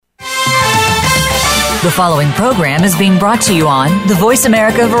The following program is being brought to you on the Voice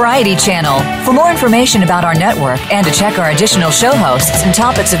America Variety Channel. For more information about our network and to check our additional show hosts and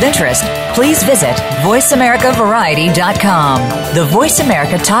topics of interest, please visit voiceamericavariety.com. The Voice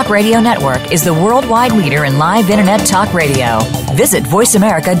America Talk Radio Network is the worldwide leader in live Internet talk radio. Visit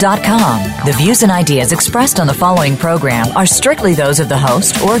voiceamerica.com. The views and ideas expressed on the following program are strictly those of the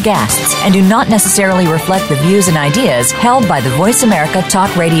host or guests and do not necessarily reflect the views and ideas held by the Voice America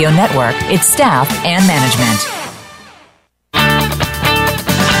Talk Radio Network, its staff, and management.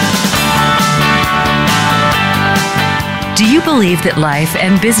 Do you believe that life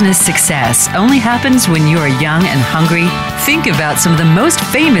and business success only happens when you are young and hungry? Think about some of the most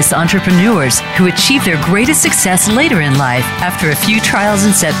famous entrepreneurs who achieve their greatest success later in life after a few trials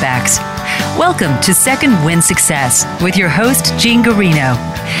and setbacks. Welcome to Second Wind Success with your host, Gene Guarino.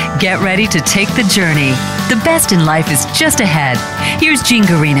 Get ready to take the journey. The best in life is just ahead. Here's Gene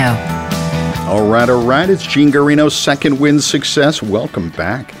Guarino. All right. It's Gene Guarino, Second Wind Success. Welcome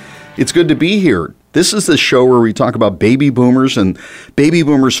back. It's good to be here. This is the show where we talk about baby boomers and baby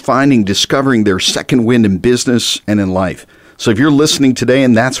boomers discovering their second wind in business and in life. So if you're listening today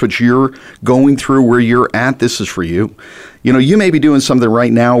and that's what you're going through, where you're at, this is for you. You know, you may be doing something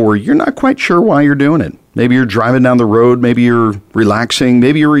right now where you're not quite sure why you're doing it. Maybe you're driving down the road, maybe you're relaxing,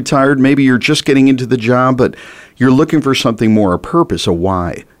 maybe you're retired, maybe you're just getting into the job, but you're looking for something more, a purpose, a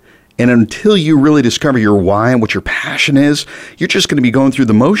why. And until you really discover your why and what your passion is, you're just going to be going through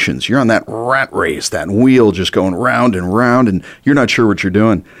the motions. You're on that rat race, that wheel just going round and round, and you're not sure what you're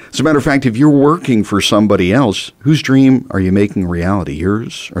doing. As a matter of fact, if you're working for somebody else, whose dream are you making reality,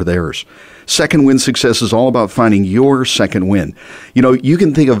 yours or theirs? Second Wind Success is all about finding your second win. You know, you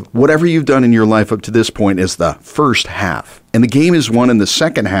can think of whatever you've done in your life up to this point as the first half. And the game is won in the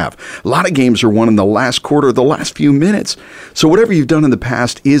second half. A lot of games are won in the last quarter, the last few minutes. So whatever you've done in the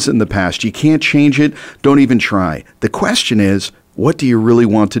past is in the past. You can't change it. Don't even try. The question is, what do you really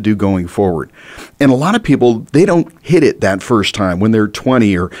want to do going forward? And a lot of people, they don't hit it that first time when they're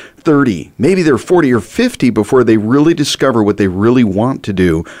 20 or 30. Maybe they're 40 or 50 before they really discover what they really want to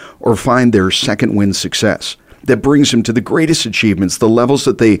do or find their second wind success that brings them to the greatest achievements, the levels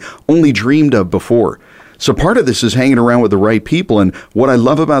that they only dreamed of before. So part of this is hanging around with the right people. And what I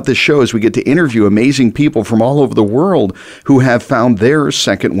love about this show is we get to interview amazing people from all over the world who have found their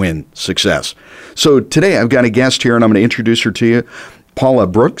second wind success. So today I've got a guest here and I'm going to introduce her to you, Paula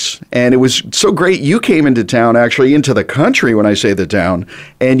Brooks. And it was so great you came into town, actually into the country when I say the town,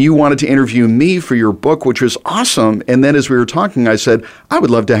 and you wanted to interview me for your book, which was awesome. And then as we were talking, I said, I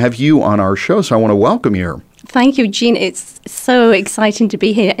would love to have you on our show. So I want to welcome you here. Thank you, Gene. It's so exciting to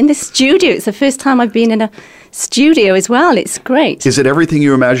be here in the studio. It's the first time I've been in a studio as well. It's great. Is it everything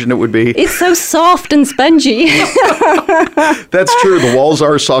you imagined it would be? It's so soft and spongy. That's true. The walls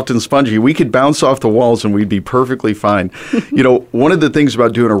are soft and spongy. We could bounce off the walls and we'd be perfectly fine. You know, one of the things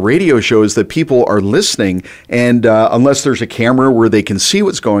about doing a radio show is that people are listening, and unless there's a camera where they can see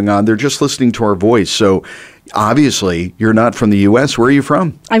what's going on, they're just listening to our voice. So obviously, you're not from the U.S. Where are you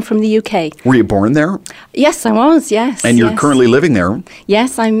from? I'm from the U.K. Were you born there? Yes, I was, yes. And you're currently living there?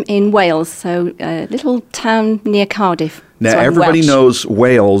 Yes, I'm in Wales, so a little town near Cardiff. Now, so everybody knows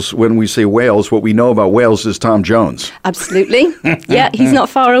Wales. When we say Wales, what we know about Wales is Tom Jones. Absolutely. Yeah, he's not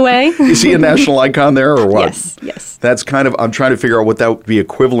far away. Is he a national icon there or what? Yes. That's kind of, I'm trying to figure out what that would be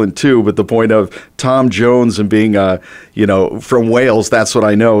equivalent to, but the point of Tom Jones and being, from Wales, that's what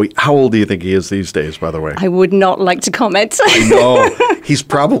I know. How old do you think he is these days, by the way? I would not like to comment. I know. He's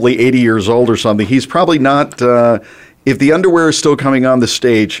probably 80 years old or something. He's probably not, if the underwear is still coming on the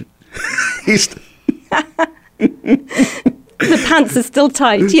stage, he's... The pants are still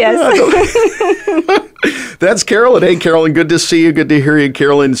tight, yes. That's Carolyn. Hey, Carolyn, good to see you. Good to hear you.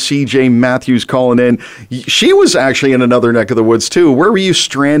 Carolyn C.J. Matthews calling in. She was actually in another neck of the woods, too. Where were you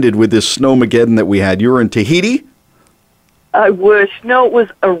stranded with this snowmageddon that we had? You were in Tahiti? I wish. No, it was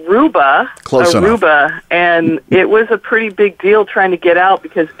Aruba. Close enough. And it was a pretty big deal trying to get out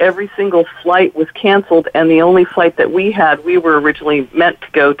because every single flight was canceled, and the only flight that we had, we were originally meant to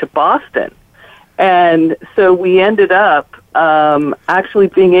go to Boston. And so we ended up actually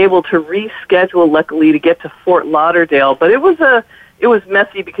being able to reschedule, luckily, to get to Fort Lauderdale. But it was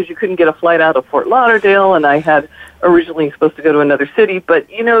messy because you couldn't get a flight out of Fort Lauderdale, and I had originally supposed to go to another city. But,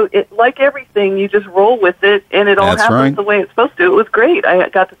 like everything, you just roll with it, and it all happens the way it's supposed to. It was great. I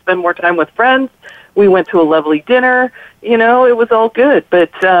got to spend more time with friends. We went to a lovely dinner. It was all good. But,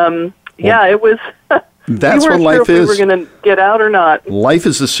 it was... That's what life is. get out or not. Life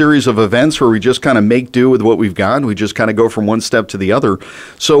is a series of events where we just kind of make do with what we've got. We just kind of go from one step to the other.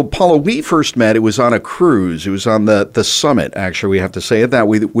 So, Paula, we first met, it was on a cruise. It was on the Summit, actually, we have to say it that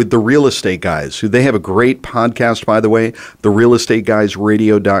way, with the Real Estate Guys, who they have a great podcast, by the way,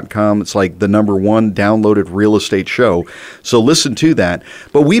 therealestateguysradio.com. It's like the #1 downloaded real estate show. So listen to that.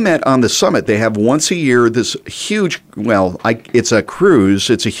 But we met on the Summit. They have once a year this huge, it's a cruise.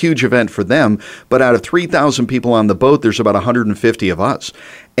 It's a huge event for them. But out of 3,000 people on the boat, there's about 150 of us.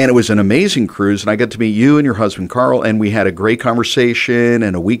 And it was an amazing cruise, and I got to meet you and your husband, Carl, and we had a great conversation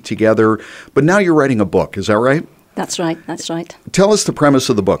and a week together. But now you're writing a book, is that right? That's right, that's right. Tell us the premise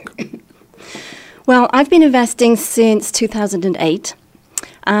of the book. Well, I've been investing since 2008.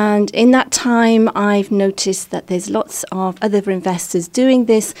 And in that time, I've noticed that there's lots of other investors doing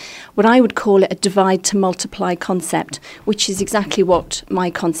this, what I would call it a divide to multiply concept, which is exactly what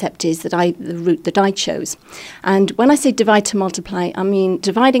my concept is, the route that I chose. And when I say divide to multiply, I mean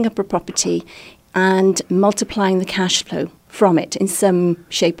dividing up a property and multiplying the cash flow from it in some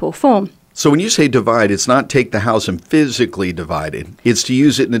shape or form. So when you say divide, it's not take the house and physically divide it. It's to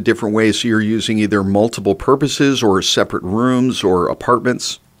use it in a different way. So you're using either multiple purposes or separate rooms or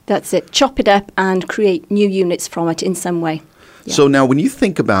apartments? That's it. Chop it up and create new units from it in some way. Yeah. So now when you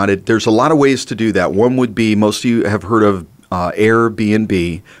think about it, there's a lot of ways to do that. One would be, most of you have heard of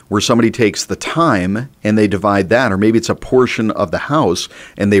Airbnb, where somebody takes the time and they divide that, or maybe it's a portion of the house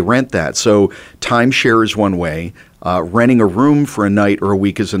and they rent that. So timeshare is one way. Renting a room for a night or a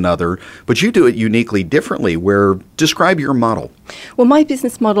week is another, but you do it uniquely differently. Describe your model. Well, my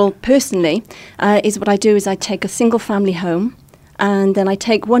business model personally is what I do is I take a single family home, and then I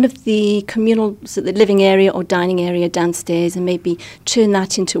take one of the communal, so the living area or dining area downstairs, and maybe turn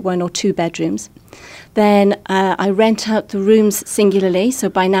that into 1 or 2 bedrooms. Then I rent out the rooms singularly. So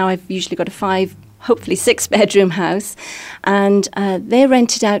by now I've usually got a 5, hopefully 6 bedroom house, and they're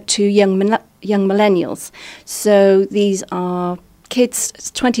rented out to young millennials. So these are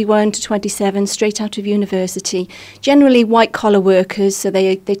kids 21 to 27, straight out of university, generally white-collar workers, so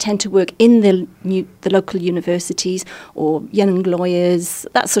they tend to work in the local universities, or young lawyers,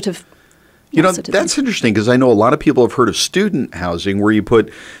 that sort of. That's interesting, because I know a lot of people have heard of student housing, where you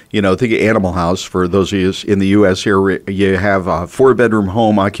put, think of Animal House. For those of you in the U.S. here, you have a 4-bedroom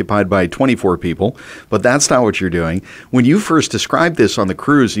home occupied by 24 people, but that's not what you're doing. When you first described this on the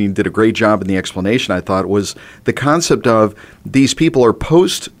cruise, and you did a great job in the explanation, I thought, was the concept of these people are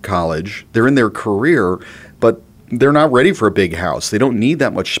post-college, they're in their career, but they're not ready for a big house. They don't need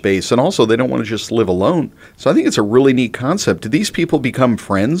that much space, and also they don't want to just live alone. So I think it's a really neat concept. Do these people become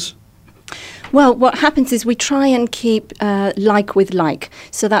friends? Well, what happens is we try and keep like with like.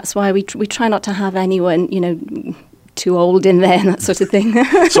 So that's why we try not to have anyone, too old in there and that sort of thing.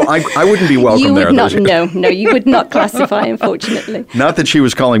 So I wouldn't be welcome you there. Would not, no, you would not classify, unfortunately. Not that she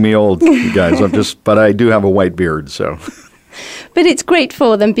was calling me old, you guys. But I do have a white beard, so. But it's great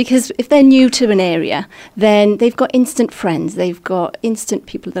for them, because if they're new to an area, then they've got instant friends. They've got instant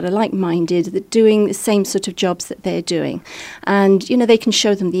people that are like-minded, that are doing the same sort of jobs that they're doing. And, they can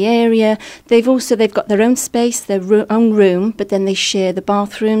show them the area. They've got their own space, their own room, but then they share the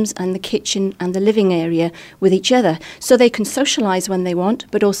bathrooms and the kitchen and the living area with each other. So they can socialize when they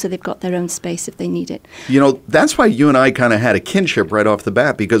want, but also they've got their own space if they need it. That's why you and I kind of had a kinship right off the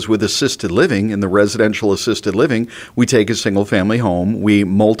bat, because with assisted living, and the residential assisted living, we take a single-family home, we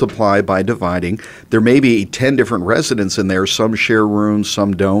multiply by dividing. There may be 10 different residents in there. Some share rooms,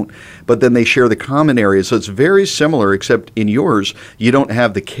 some don't, but then they share the common areas. So it's very similar, except in yours, you don't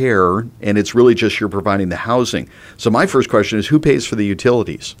have the care, and it's really just you're providing the housing. So my first question is, who pays for the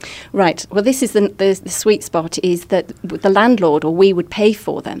utilities? Right. Well, this is the sweet spot, is that the landlord, or we, would pay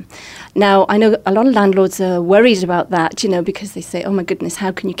for them. Now, I know a lot of landlords are worried about that, because they say, oh my goodness,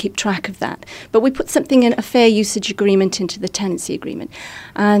 how can you keep track of that? But we put something in, a fair usage agreement, into the tenancy agreement.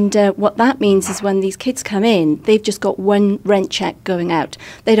 And what that means is when these kids come in, they've just got one rent check going out.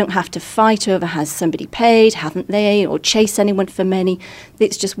 They don't have to fight over, has somebody paid, haven't they, or chase anyone for money.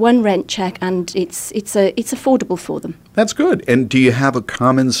 It's just one rent check, and it's affordable for them. That's good. And do you have a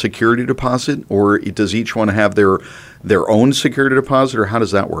common security deposit, or does each one have their own security deposit, or how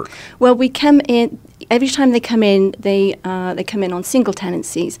does that work? Well, we come in, every time they come in, they come in on single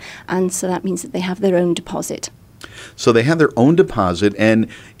tenancies, and so that means that they have their own deposit. So they have their own deposit, and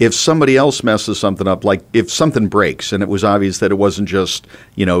if somebody else messes something up, like if something breaks, and it was obvious that it wasn't just,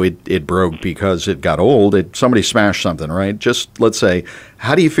 it broke because it got old, somebody smashed something, right? Just, let's say,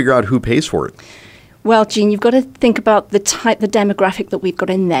 how do you figure out who pays for it? Well, Jean, you've got to think about the demographic that we've got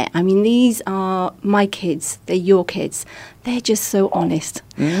in there. I mean, these are my kids. They're your kids. They're just so honest.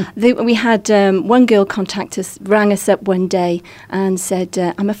 We had one girl rang us up one day and said,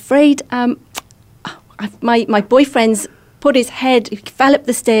 I'm afraid my boyfriend's put his head, he fell up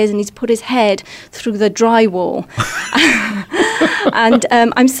the stairs and he's put his head through the drywall. And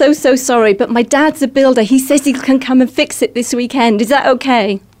I'm so sorry, but my dad's a builder. He says he can come and fix it this weekend. Is that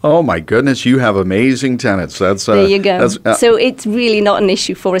okay? Oh, my goodness. You have amazing tenants. That's there you go. So it's really not an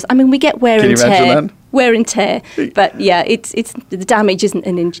issue for us. I mean, we get wear and tear. Can you imagine that? Wear and tear. But, yeah, it's the damage isn't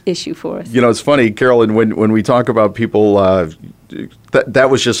an issue for us. You know, it's funny, Carolyn, when we talk about people, that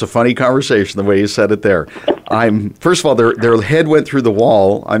was just a funny conversation, the way you said it there. First of all, their head went through the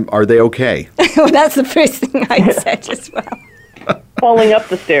wall. Are they okay? Well, that's the first thing I said as well. Falling up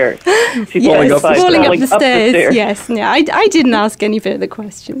the stairs. Falling up the stairs. Yes. No, I didn't ask any further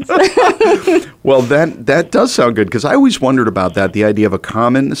questions. Well, that does sound good, because I always wondered about that, the idea of a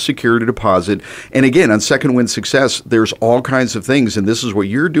common security deposit. And again, on Second Wind Success, there's all kinds of things, and this is what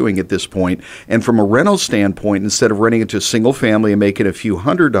you're doing at this point. And from a rental standpoint, instead of renting it to a single family and making a few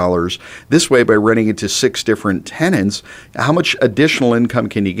 $100s, this way, by renting it to 6 different tenants, how much additional income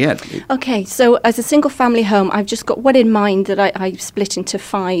can you get? Okay, so as a single family home, I've just got one in mind that I split into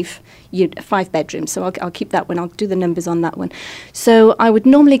 5 bedrooms. So I'll keep that one. I'll do the numbers on that one. So I would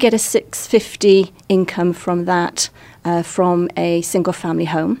normally get a $650 income from that, from a single family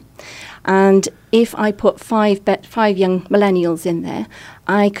home. And if I put 5 young millennials in there,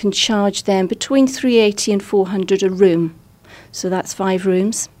 I can charge them between $380 and $400 a room. So that's 5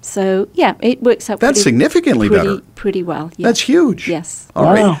 rooms. So, yeah, it works out That's significantly better. Pretty well, yes. That's huge. Yes.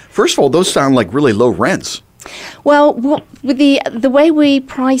 All right. First of all, those sound like really low rents. Well, with the way we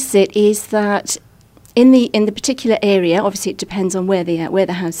price it is that in the particular area, obviously it depends on where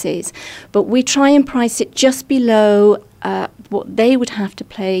the house is, but we try and price it just below what they would have to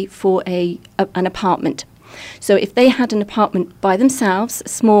pay for an apartment. So if they had an apartment by themselves, a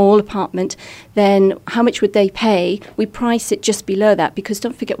small apartment, then how much would they pay? We price it just below that, because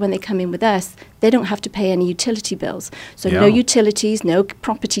don't forget, when they come in with us, they don't have to pay any utility bills. So no utilities, no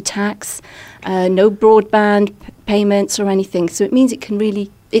property tax, no broadband payments or anything. So it means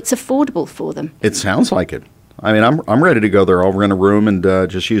it's affordable for them. It sounds like it. I mean, I'm ready to go there. I'll rent a room and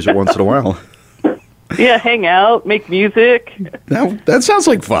just use it once in a while. Yeah, hang out, make music. That sounds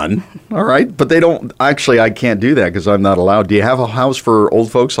like fun. All right. But they don't, actually, I can't do that because I'm not allowed. Do you have a house for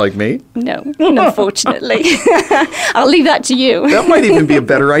old folks like me? No, unfortunately. I'll leave that to you. That might even be a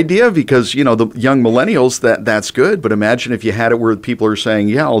better idea, because, you know, the young millennials, that's good. But imagine if you had it where people are saying,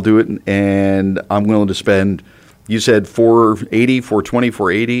 yeah, I'll do it, and I'm willing to spend, you said $480, $420,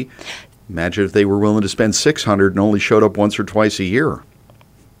 $480. Imagine if they were willing to spend $600 and only showed up once or twice a year.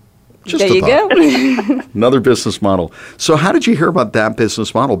 Just there you go. Another business model. So how did you hear about that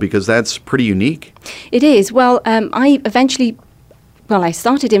business model? Because that's pretty unique. It is. Well, I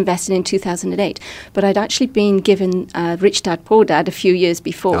started investing in 2008, but I'd actually been given Rich Dad, Poor Dad a few years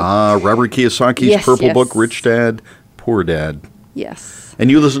before. Robert Kiyosaki's Purple Book, Rich Dad, Poor Dad. Yes. And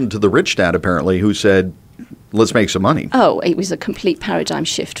you listened to the Rich Dad, apparently, who said, let's make some money. Oh, it was a complete paradigm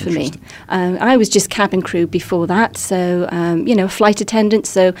shift for me. I was just cabin crew before that, so, flight attendant,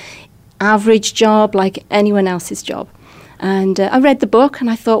 so average job like anyone else's job. And I read the book and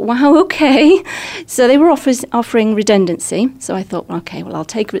I thought, wow, okay. So they were offering redundancy. So I thought, okay, well, I'll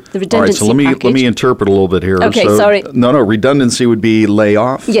take the redundancy. All right, so let me interpret a little bit here. Okay, sorry. No, redundancy would be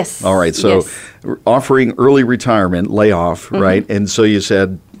layoff? Yes. All right, so offering early retirement, layoff, right? And so you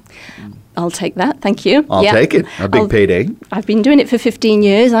said, I'll take that, thank you. I'll take it, a big payday. I've been doing it for 15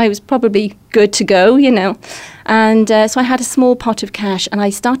 years. I was probably good to go, And so I had a small pot of cash, and I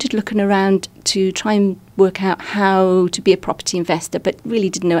started looking around to try and work out how to be a property investor, but really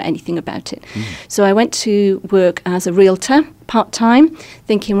didn't know anything about it. So I went to work as a realtor part-time,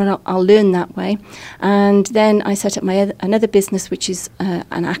 thinking, well, I'll learn that way. And then I set up another business, which is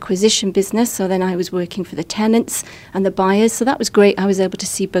an acquisition business. So then I was working for the tenants and the buyers. So that was great. I was able to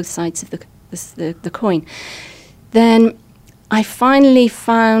see both sides of the coin. Then I finally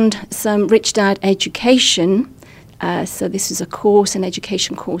found some Rich Dad education. So this is an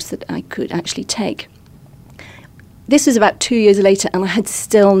education course that I could actually take. This was about 2 years later, and I had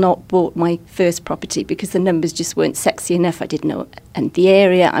still not bought my first property because the numbers just weren't sexy enough. I didn't know and the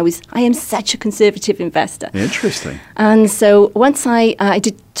area. I am such a conservative investor. Interesting. And so once I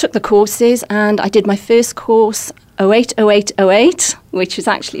took the courses, and I did my first course 08, which was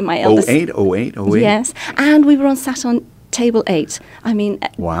actually my eldest. 08. Yes, and we were sat on table 8. I mean,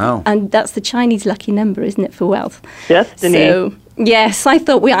 wow. And that's the Chinese lucky number, isn't it, for wealth? Destiny. So Yes, I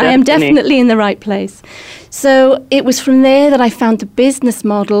thought I am Destiny. definitely in the right place. So it was from there that I found the business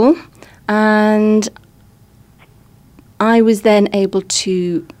model, and I was then able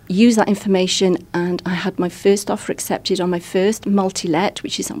to use that information, and I had my first offer accepted on my first multi-let,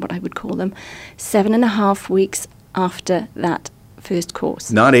 which is what I would call them, 7.5 weeks after that first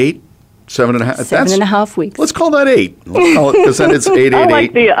course. Not 8, 7.5. 7.5 weeks. Let's call that 8. Let's call it, because then it's 8, 8, I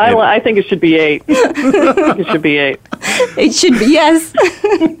like 8. I think it should be 8. It should be 8. It should be, yes.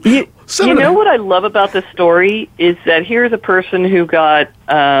 You know what I love about this story is that here's a person who got,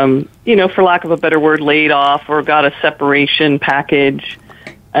 for lack of a better word, laid off or got a separation package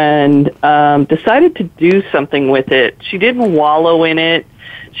and decided to do something with it. She didn't wallow in it.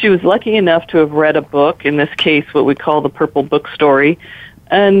 She was lucky enough to have read a book, in this case what we call the Purple Book Story,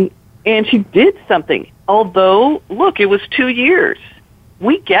 and she did something. Although, look, it was 2 years.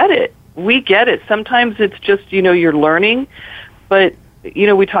 We get it. Sometimes it's just, you're learning, but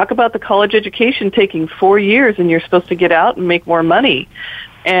we talk about the college education taking 4 years, and you're supposed to get out and make more money.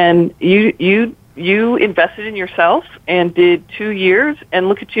 And you invested in yourself and did 2 years, and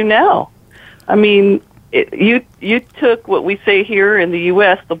look at you now. I mean, you took what we say here in the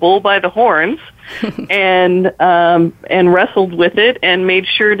U.S., the bull by the horns, and wrestled with it and made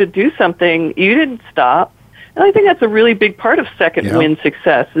sure to do something. You didn't stop. And I think that's a really big part of second win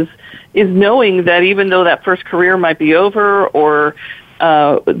success is knowing that even though that first career might be over or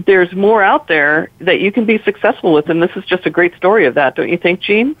there's more out there that you can be successful with, and this is just a great story of that, don't you think,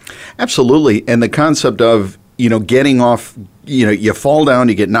 Gene? Absolutely. And the concept of, getting off, you fall down,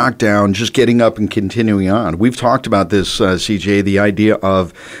 you get knocked down, just getting up and continuing on. We've talked about this, CJ, the idea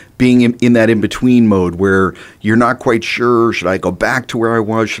of being in that in-between mode where you're not quite sure, should I go back to where I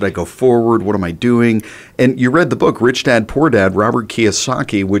was? Should I go forward? What am I doing? And you read the book, Rich Dad, Poor Dad, Robert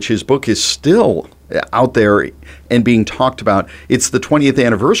Kiyosaki, which his book is still out there and being talked about. It's the 20th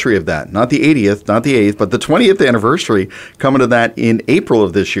anniversary of that, not the 80th, not the 8th, but the 20th anniversary coming to that in April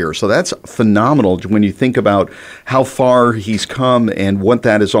of this year. So that's phenomenal when you think about how far he's come and what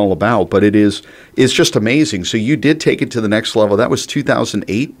that is all about. But it's just amazing. So you did take it to the next level. That was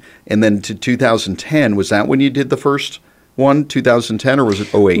 2008, and then to 2010. Was that when you did the first one, 2010, or was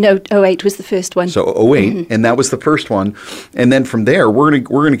it 08? No, 08 was the first one. So 08, and that was the first one. And then from there, we're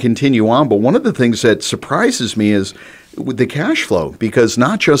going to continue on. But one of the things that surprises me is with the cash flow, because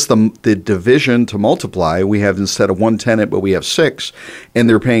not just the division to multiply, we have instead of one tenant, but we have 6, and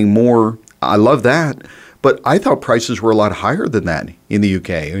they're paying more. I love that. But I thought prices were a lot higher than that in the UK.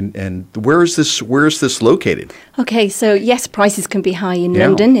 And where is this located? Okay, so yes, prices can be high in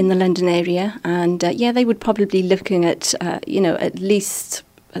London, in the London area. And they would probably be looking at, at least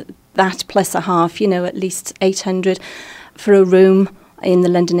that plus a half, at least 800 for a room in the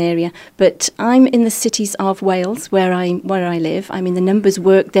London area. But I'm in the cities of Wales where I live. I mean, the numbers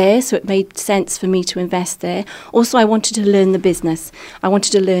work there, so it made sense for me to invest there. Also, I wanted to learn the business. I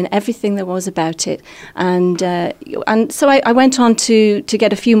wanted to learn everything there was about it. And so I went on to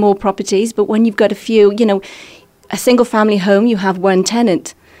get a few more properties. But when you've got a few, a single family home, you have one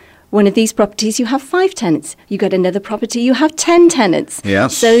tenant. One of these properties, you have 5 tenants. You got another property, you have 10 tenants.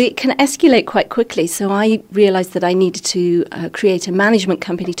 Yes. So it can escalate quite quickly. So I realised that I needed to create a management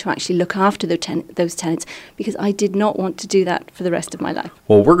company to actually look after those tenants, because I did not want to do that for the rest of my life.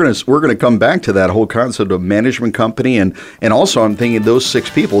 Well, we're gonna come back to that whole concept of management company, and also I'm thinking those 6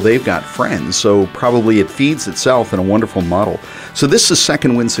 people, they've got friends, so probably it feeds itself in a wonderful model. So this is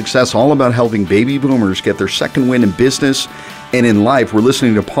Second Win Success, all about helping baby boomers get their second win in business and in life. We're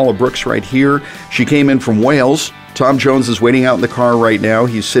listening to Paula Brooks right here. She came in from Wales. Tom Jones is waiting out in the car right now.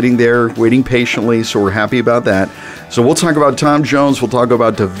 He's sitting there waiting patiently, so we're happy about that. So we'll talk about Tom Jones. We'll talk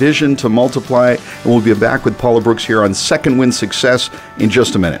about division to multiply, and we'll be back with Paula Brooks here on Second Win Success in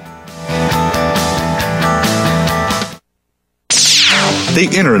just a minute. The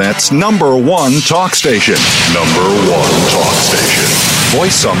Internet's #1 talk station. #1 talk station.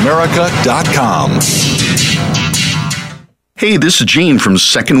 VoiceAmerica.com. Hey, this is Gene from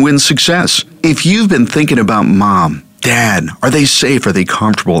Second Win Success. If you've been thinking about mom, dad, are they safe? Are they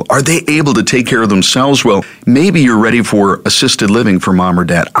comfortable? Are they able to take care of themselves? Well, maybe you're ready for assisted living for mom or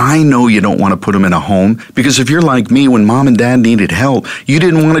dad. I know you don't want to put them in a home, because if you're like me, when mom and dad needed help, you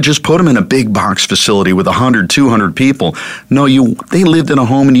didn't want to just put them in a big box facility with 100, 200 people. No, they lived in a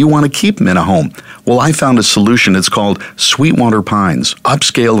home and you want to keep them in a home. Well, I found a solution. It's called Sweetwater Pines,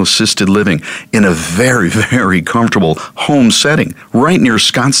 upscale assisted living in a very, very comfortable home setting, right near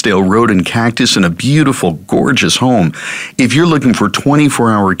Scottsdale Road and Cactus, in a beautiful, gorgeous home. If you're looking for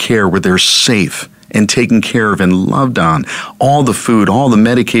 24-hour care where they're safe and taken care of and loved on. All the food, all the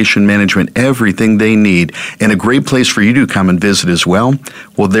medication management, everything they need, and a great place for you to come and visit as well.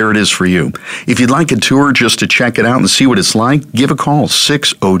 Well, there it is for you. If you'd like a tour just to check it out and see what it's like, give a call,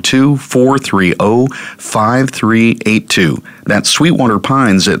 602-430-5382. That's Sweetwater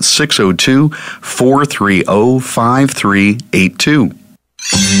Pines at 602-430-5382.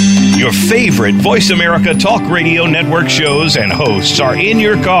 Your favorite Voice America Talk Radio Network shows and hosts are in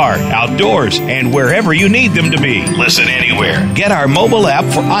your car, outdoors, and wherever you need them to be. Listen anywhere. Get our mobile app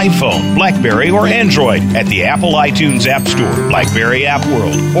for iPhone, BlackBerry, or Android at the Apple iTunes App Store, BlackBerry App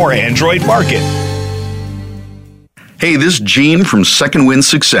World, or Android Market. Hey, this is Gene from Second Wind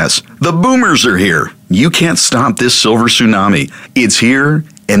Success. The boomers are here. You can't stop this silver tsunami. It's here,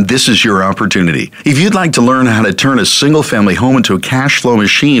 and this is your opportunity. If you'd like to learn how to turn a single-family home into a cash flow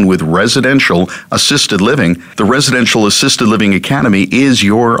machine with residential assisted living, the Residential Assisted Living Academy is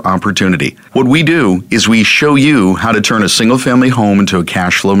your opportunity. What we do is we show you how to turn a single-family home into a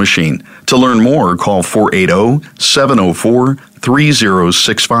cash flow machine. To learn more, call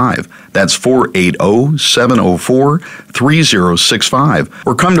 480-704-3065. That's 480-704-3065.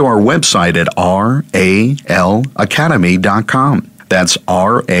 Or come to our website at ralacademy.com. That's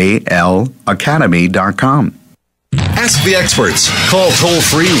ralacademy.com. Ask the experts. Call toll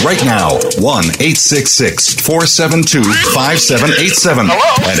free right now. 1-866-472-5787.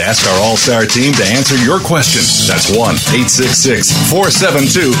 And ask our All-Star team to answer your question. That's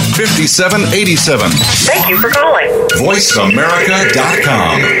 1-866-472-5787. Thank you for calling.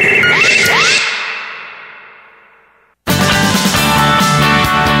 VoiceAmerica.com.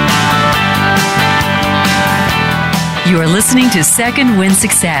 You are listening to Second Wind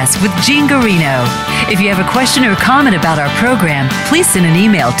Success with Gene Guarino. If you have a question or comment about our program, please send an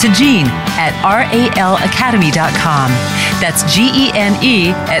email to Gene at ralacademy.com. That's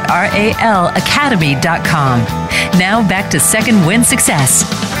GENE at ralacademy.com. Now back to Second Wind Success.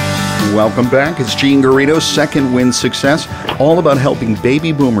 Welcome back. It's Gene Guarino, Second Wind Success, all about helping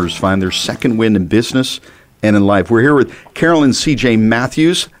baby boomers find their second wind in business and in life. We're here with Carolyn C.J.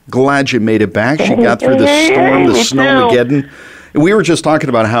 Matthews. Glad you made it back. She got through the storm, the snowmageddon. We were just talking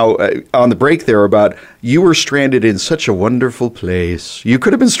about how, on the break there, about you were stranded in such a wonderful place. You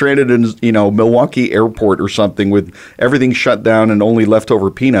could have been stranded in, Milwaukee Airport or something with everything shut down and only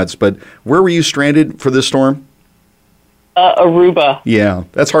leftover peanuts. But where were you stranded for this storm? Aruba. Yeah,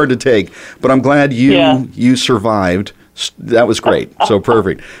 that's hard to take. But I'm glad you survived. That was great. So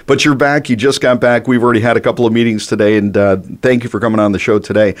perfect. But you're back. You just got back. We've already had a couple of meetings today, and thank you for coming on the show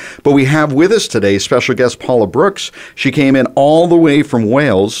today. But we have with us today special guest Paula Brooks. She came in all the way from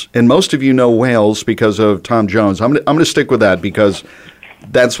Wales, and most of you know Wales because of Tom Jones. I'm going to stick with that because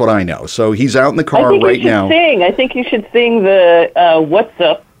that's what I know. So he's out in the car right now. I think you should sing the "What's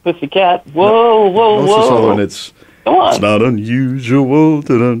Up, Pussycat." Whoa, whoa, whoa. It's not unusual with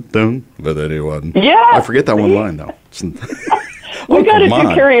anyone. Yeah. I forget that one line, though. We got to do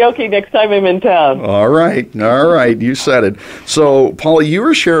karaoke next time I'm in town. All right. You said it. So, Paula, you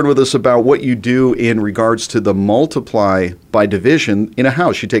were sharing with us about what you do in regards to the multiply by division in a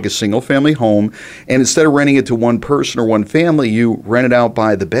house. You take a single-family home, and instead of renting it to one person or one family, you rent it out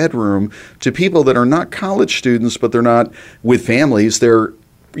by the bedroom to people that are not college students, but they're not with families. They're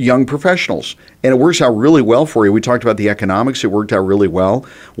young professionals. And it works out really well for you. We talked about the economics. It worked out really well.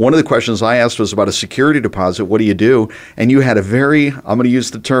 One of the questions I asked was about a security deposit. What do you do? And you had a very, I'm going to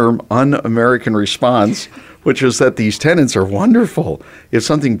use the term, un-American response, which is that these tenants are wonderful. If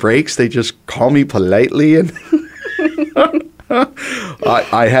something breaks, they just call me politely. And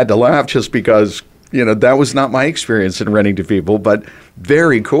I had to laugh just because, that was not my experience in renting to people, but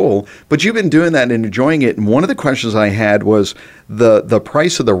very cool. But you've been doing that and enjoying it. And one of the questions I had was the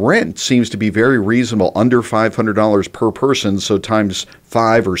price of the rent seems to be very reasonable, under $500 per person. So times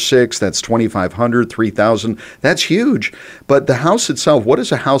 5 or 6, that's $2,500, $3,000. That's huge. But the house itself, what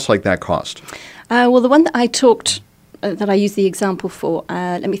does a house like that cost? Well, the one that I that I used the example for,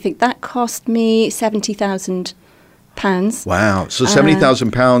 let me think, that cost me £70,000. Wow. So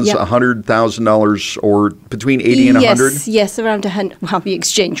 £70,000, $100,000, or between 80 and 100? Yes, around 100. Well, the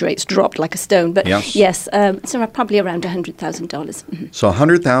exchange rate's dropped like a stone, but yes, so probably around $100,000. Mm-hmm. So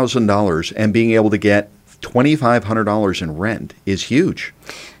 $100,000 and being able to get $2,500 in rent is huge.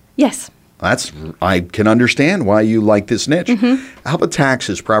 Yes. I can understand why you like this niche. Mm-hmm. How about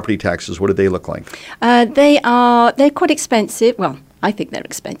taxes, property taxes? What do they look like? They're quite expensive. Well, I think they're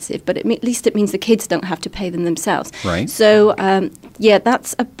expensive, but at least it means the kids don't have to pay them themselves. Right. So,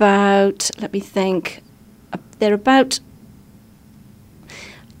 that's about, let me think, they're about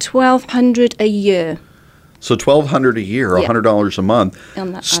 $1,200 a year. So $1,200 a year, Yeah. $100 a month,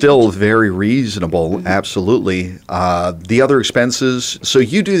 On that still average. very reasonable. Absolutely. The other expenses. So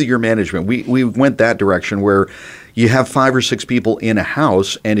you do your management. We went that direction where you have 5 or 6 people in a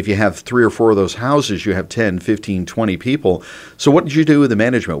house, and if you have 3 or 4 of those houses, you have 10, 15, 20 people. So what did you do with the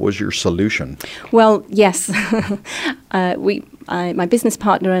management? What was your solution? Well, yes. My business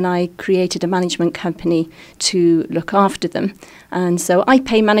partner and I created a management company to look after them. And so I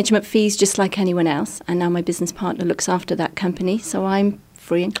pay management fees just like anyone else. And now my business partner looks after that company. So I'm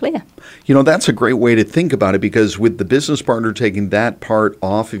free and clear. You know, that's a great way to think about it, because with the business partner taking that part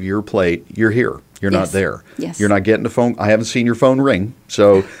off of your plate, you're here. You're not Yes. there. Yes. You're not getting the phone. I haven't seen your phone ring.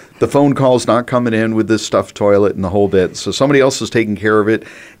 So the phone call's not coming in with this stuffed toilet and the whole bit. So somebody else is taking care of it.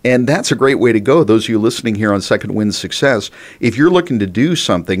 And that's a great way to go. Those of you listening here on Second Wind Success, if you're looking to do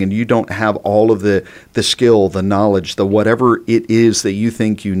something and you don't have all of the skill, the knowledge, the whatever it is that you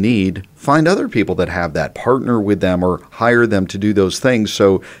think you need, find other people that have that. Partner with them or hire them to do those things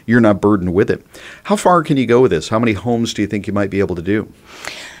so you're not burdened with it. How far can you go with this? How many homes do you think you might be able to do?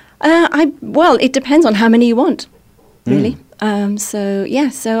 Well, it depends on how many you want, really. So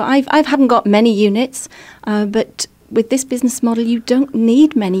I haven't got many units, but with this business model, you don't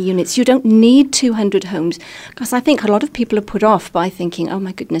need many units. You don't need 200 homes, because I think a lot of people are put off by thinking, oh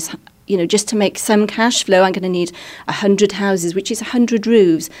my goodness, just to make some cash flow, I'm going to need 100 houses, which is 100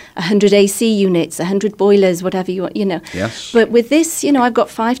 roofs, 100 AC units, 100 boilers, whatever you want, Yes. But with this, I've got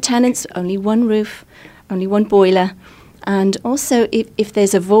 5 tenants, only one roof, only one boiler. And also, if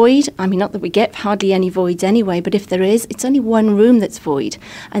there's a void, I mean, not that we get hardly any voids anyway, but if there is, it's only one room that's void.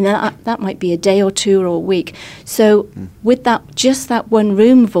 And that might be a day or 2 or a week. So with just that one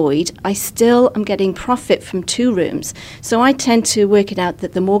room void, I still am getting profit from 2 rooms. So I tend to work it out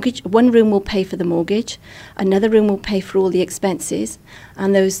that one room will pay for the mortgage, another room will pay for all the expenses,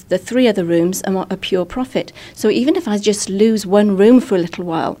 and the 3 other rooms are a pure profit. So even if I just lose one room for a little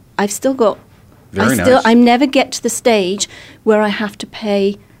while, I've still got... Nice. I never get to the stage where I have to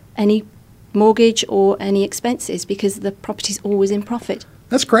pay any mortgage or any expenses, because the property's always in profit.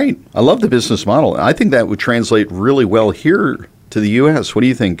 That's great. I love the business model. I think that would translate really well here to the U.S. What do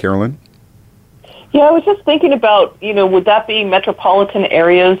you think, Carolyn? Yeah, I was just thinking about, would that be metropolitan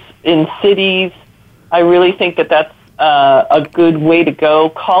areas in cities? I really think that's a good way to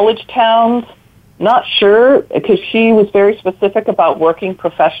go. College towns, not sure, because she was very specific about working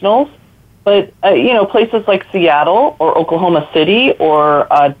professionals. But, places like Seattle or Oklahoma City or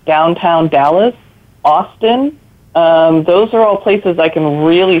downtown Dallas, Austin, those are all places I can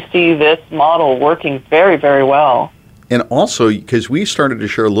really see this model working very, very well. And also, because we started to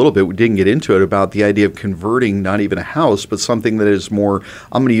share a little bit, we didn't get into it, about the idea of converting not even a house, but something that is more,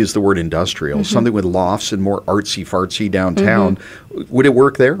 I'm going to use the word industrial, something with lofts and more artsy-fartsy downtown. Would it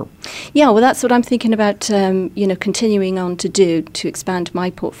work there? Yeah, well, that's what I'm thinking about, continuing on to do to expand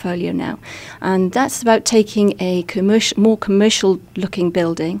my portfolio now. And that's about taking a more commercial-looking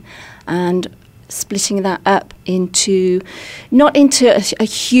building and splitting that up not into a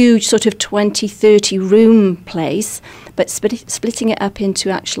huge sort of 20, 30 room place, but splitting it up into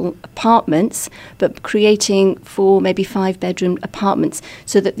actual apartments, but creating 4, maybe 5-bedroom apartments,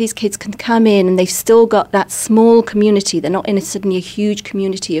 so that these kids can come in and they've still got that small community. They're not in suddenly a huge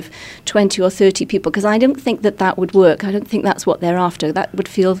community of 20 or 30 people, because I don't think that would work. I don't think that's what they're after. That would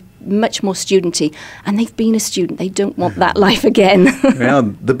feel much more studenty, and they've been a student. They don't want that life again. Yeah,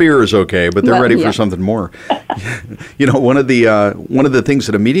 the beer is okay, but they're ready for something more. One of the things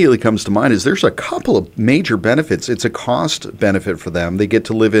that immediately comes to mind is there's a couple of major benefits. It's a cost benefit for them. They get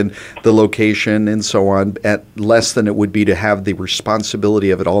to live in the location and so on at less than it would be to have the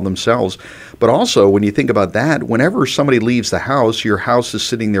responsibility of it all themselves. But also, when you think about that, whenever somebody leaves the house, your house is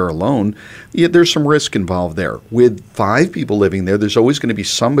sitting there alone, there's some risk involved there. With 5 people living there, there's always going to be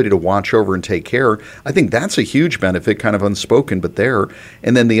somebody to watch over and take care. I think that's a huge benefit, kind of unspoken, but there.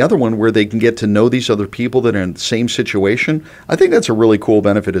 And then the other one where they can get to know these other people that are in the same situation, I think that's a really cool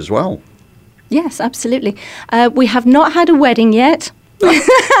benefit as well. Yes, absolutely. We have not had a wedding yet.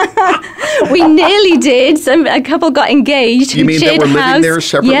 We nearly did. A couple got engaged. You mean that we're living there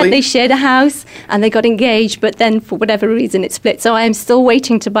separately? Yeah, they shared a house and they got engaged, but then for whatever reason it split. So I am still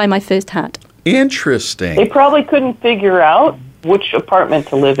waiting to buy my first hat. Interesting. They probably couldn't figure out which apartment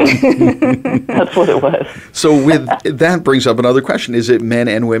to live in. That's what it was. So that brings up another question. Is it men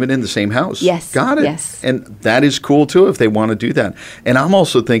and women in the same house? Yes. Got it. Yes. And that is cool, too, if they want to do that. And I'm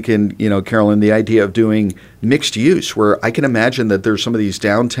also thinking, Carolyn, the idea of doing mixed use, where I can imagine that there's some of these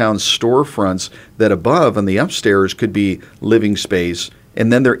downtown storefronts that above and the upstairs could be living space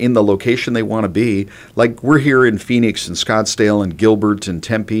and then they're in the location they want to be. Like we're here in Phoenix and Scottsdale and Gilbert and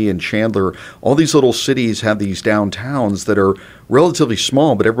Tempe and Chandler. All these little cities have these downtowns that are relatively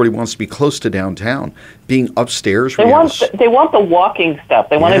small, but everybody wants to be close to downtown. Being upstairs, they want the walking stuff.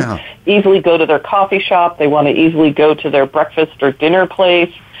 They want to easily go to their coffee shop. They want to easily go to their breakfast or dinner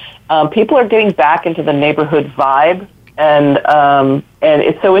place. People are getting back into the neighborhood vibe, and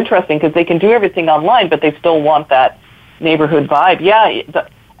it's so interesting because they can do everything online, but they still want that neighborhood vibe.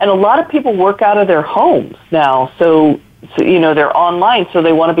 And a lot of people work out of their homes now, so they're online, so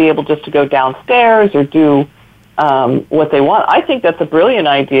they want to be able just to go downstairs or do what they want. I think that's a brilliant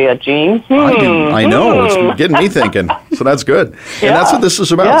idea, Gene. I know. It's getting me thinking. So that's good. And that's what this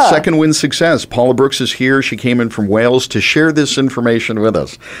is about, Second Wind Success. Paula Brooks is here. She came in from Wales to share this information with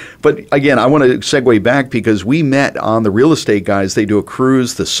us. But again, I want to segue back because we met on the Real Estate Guys. They do a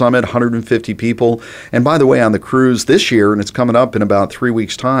cruise, the Summit, 150 people. And by the way, on the cruise this year, and it's coming up in about 3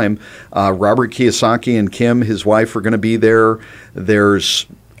 weeks' time, Robert Kiyosaki and Kim, his wife, are going to be there. There's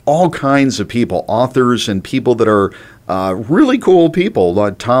all kinds of people, authors and people that are really cool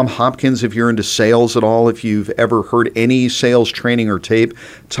people. Tom Hopkins, if you're into sales at all, if you've ever heard any sales training or tape,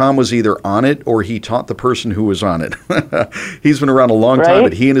 Tom was either on it or he taught the person who was on it. He's been around a long time,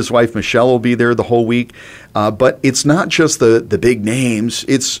 but he and his wife Michelle will be there the whole week. But it's not just the big names.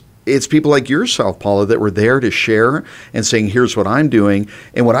 It's people like yourself, Paula, that were there to share and saying, here's what I'm doing.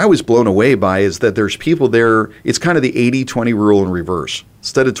 And what I was blown away by is that there's people there. It's kind of the 80-20 rule in reverse.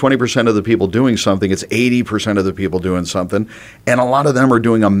 Instead of 20% of the people doing something, it's 80% of the people doing something. And a lot of them are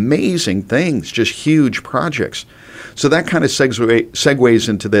doing amazing things, just huge projects. So that kind of segues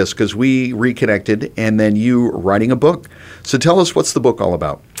into this because we reconnected and then you writing a book. So tell us, what's the book all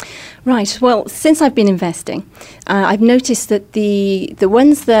about? Right. Well, since I've been investing, I've noticed that the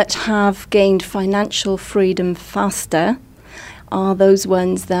ones that have gained financial freedom faster are those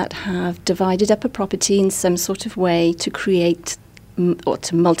ones that have divided up a property in some sort of way to create or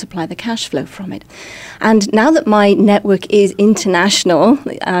to multiply the cash flow from it. And now that my network is international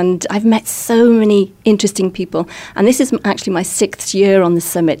and I've met so many interesting people, and this is actually my 6th year on the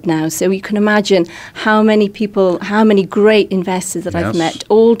summit now, so you can imagine how many people, how many great investors that I've met,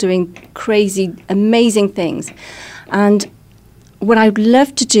 all doing crazy, amazing things. And what I'd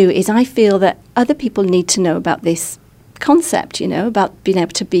love to do is I feel that other people need to know about this concept, about being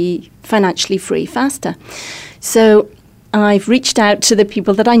able to be financially free faster. So I've reached out to the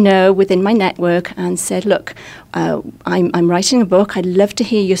people that I know within my network and said, look, I'm writing a book. I'd love to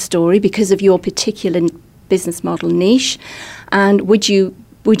hear your story because of your particular business model niche. And would you,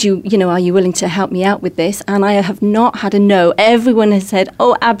 are you willing to help me out with this? And I have not had a no. Everyone has said,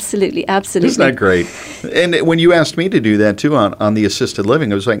 oh, absolutely, absolutely. Isn't that great? And when you asked me to do that, too, on the assisted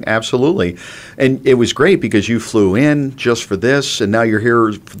living, I was like, absolutely. And it was great because you flew in just for this, and now you're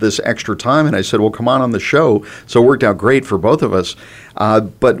here for this extra time. And I said, well, come on the show. So it worked out great for both of us.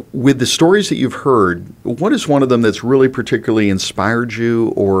 But with the stories that you've heard, what is one of them that's really particularly inspired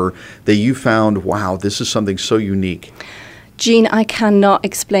you or that you found, wow, this is something so unique? Gene, I cannot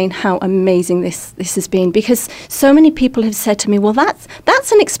explain how amazing this has been because so many people have said to me, well, that's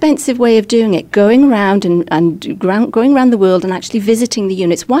an expensive way of doing it, going around going around the world and actually visiting the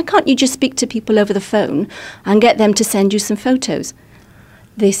units. Why can't you just speak to people over the phone and get them to send you some photos?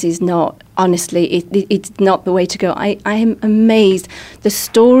 This is not, honestly, it's not the way to go. I am amazed. The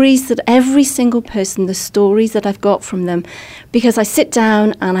stories that every single person, the stories that I've got from them, because I sit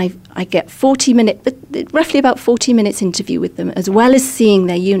down and I get roughly about 40 minutes interview with them, as well as seeing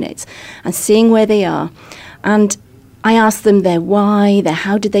their units and seeing where they are. And I ask them their why,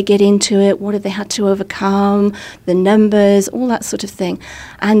 how did they get into it, what have they had to overcome, the numbers, all that sort of thing,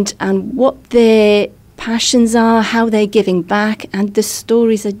 and what their passions are, how they're giving back, and the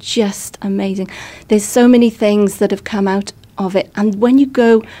stories are just amazing. There's so many things that have come out of it, and when you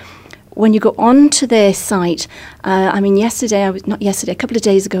go onto their site, a couple of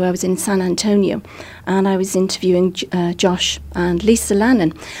days ago, I was in San Antonio, and I was interviewing Josh and Lisa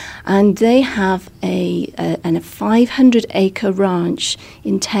Lannon, and they have a 500-acre ranch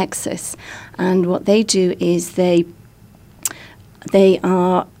in Texas, and what they do is they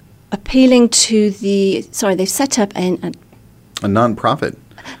are appealing to they've set up a nonprofit.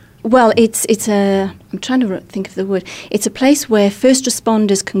 Well, I'm trying to think of the word. It's a place where first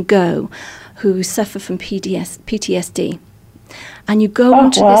responders can go who suffer from PTSD. And you go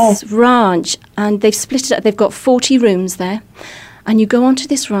onto this ranch, and they've split it up. They've got 40 rooms there. And you go onto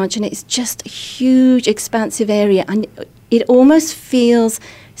this ranch, and it's just a huge, expansive area. And it almost feels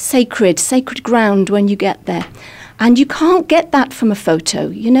sacred ground when you get there. And you can't get that from a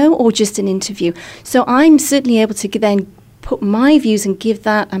photo, or just an interview. So I'm certainly able to then put my views and give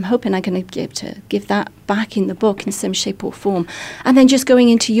that. I'm hoping I'm going to give that back in the book in some shape or form. And then just going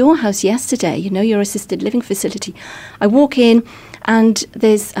into your house yesterday, your assisted living facility, I walk in and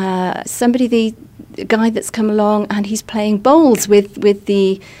there's somebody, the guy that's come along, and he's playing bowls with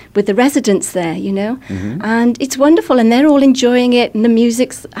the residents there, and it's wonderful, and they're all enjoying it, and the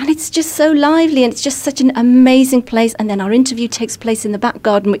music's, and it's just so lively, and it's just such an amazing place. And then our interview takes place in the back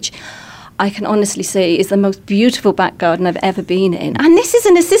garden, which I can honestly say is the most beautiful back garden I've ever been in. And this is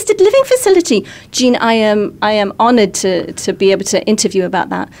an assisted living facility. Jean, I am honoured to be able to interview about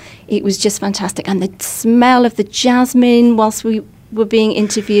that. It was just fantastic. And the smell of the jasmine whilst we were being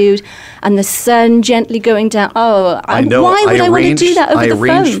interviewed, and the sun gently going down. Oh, I know. Why would I want to do that over the phone?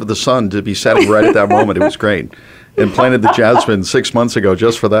 I arranged for the sun to be setting right at that moment. It was great. And planted the jasmine 6 months ago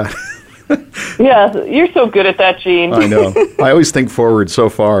just for that. Yeah, you're so good at that, Gene. I know. I always think forward so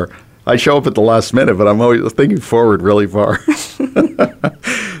far. I show up at the last minute, but I'm always thinking forward really far.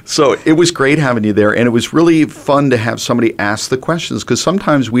 So it was great having you there, and it was really fun to have somebody ask the questions, because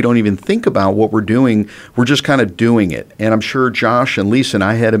sometimes we don't even think about what we're doing. We're just kind of doing it. And I'm sure Josh and Lisa and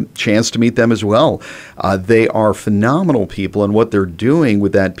I had a chance to meet them as well. They are phenomenal people, and what they're doing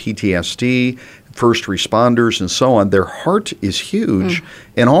with that PTSD, first responders, and so on, their heart is huge.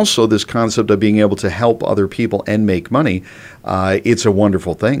 And also this concept of being able to help other people and make money, it's a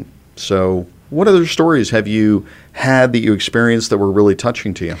wonderful thing. So what other stories have you had that you experienced that were really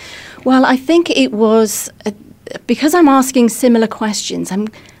touching to you? Well, I think it was because I'm asking similar questions.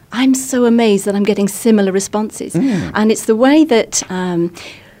 I'm so amazed that I'm getting similar responses. And it's the way that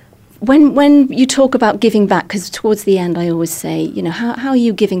when you talk about giving back, because towards the end I always say, how are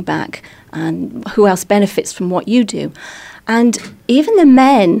you giving back, and who else benefits from what you do? And even the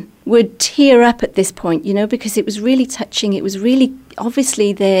men would tear up at this point, because it was really touching. It was really,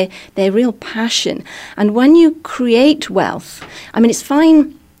 obviously, their real passion. And when you create wealth, it's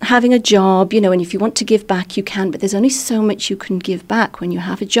fine having a job, and if you want to give back, you can, but there's only so much you can give back when you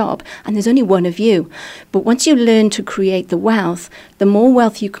have a job, and there's only one of you. But once you learn to create the wealth, the more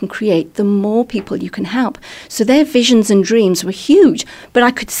wealth you can create, the more people you can help. So their visions and dreams were huge, but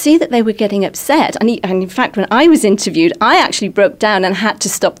I could see that they were getting upset. And in fact, when I was interviewed, I actually broke down and had to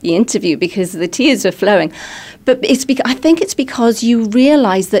stop the interview because the tears were flowing. But I think it's because you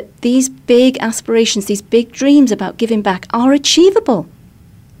realize that these big aspirations, these big dreams about giving back are achievable.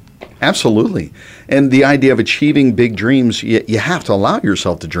 Absolutely. And the idea of achieving big dreams, you have to allow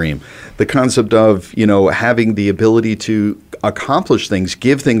yourself to dream. The concept of, having the ability to accomplish things,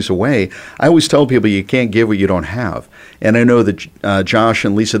 give things away. I always tell people you can't give what you don't have. And I know that Josh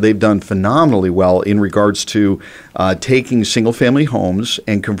and Lisa, they've done phenomenally well in regards to taking single-family homes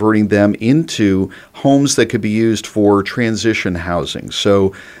and converting them into homes that could be used for transition housing.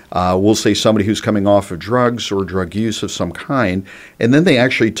 So we'll say somebody who's coming off of drugs or drug use of some kind, and then they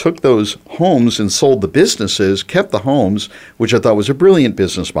actually took those homes and sold the businesses, kept the homes, which I thought was a brilliant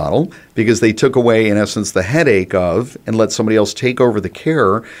business model, because they took away, in essence, the headache of and let somebody else take over the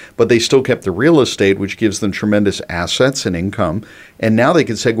care, but they still kept the real estate, which gives them tremendous assets and income. And now they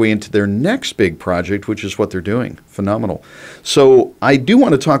can segue into their next big project, which is what they're doing. Phenomenal. So I do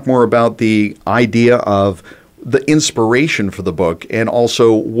want to talk more about the idea of the inspiration for the book, and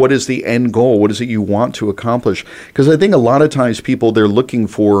also what is the end goal? What is it you want to accomplish? Because I think a lot of times people, they're looking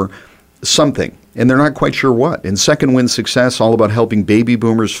for something, and they're not quite sure what. And Second Wind Success, all about helping baby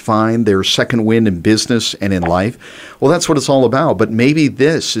boomers find their second wind in business and in life. Well, that's what it's all about. But maybe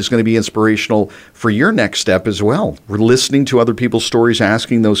this is going to be inspirational for your next step as well. We're listening to other people's stories,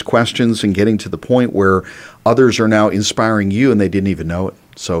 asking those questions, and getting to the point where others are now inspiring you and they didn't even know it.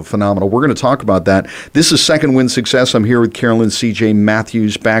 So phenomenal. We're going to talk about that. This is Second Wind Success. I'm here with Carolyn C.J.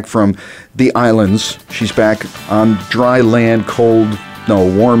 Matthews, back from the islands. She's back on dry land,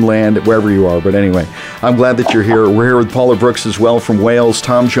 warm land, wherever you are. But anyway, I'm glad that you're here. We're here with Paula Brooks as well from Wales.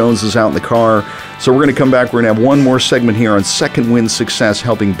 Tom Jones is out in the car. So we're going to come back. We're going to have one more segment here on Second Wind Success,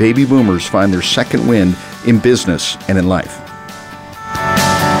 helping baby boomers find their second wind in business and in life.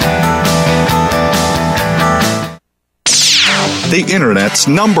 The Internet's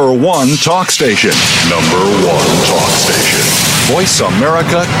 #1 talk station. #1 talk station.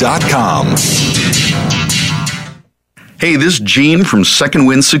 VoiceAmerica.com. Hey, this is Gene from Second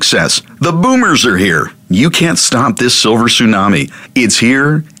Wind Success. The boomers are here. You can't stop this silver tsunami. It's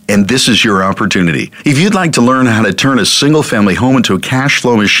here, and this is your opportunity. If you'd like to learn how to turn a single-family home into a cash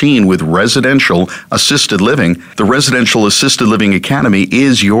flow machine with residential assisted living, the Residential Assisted Living Academy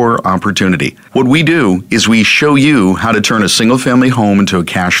is your opportunity. What we do is we show you how to turn a single-family home into a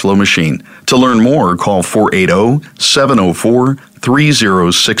cash flow machine. To learn more, call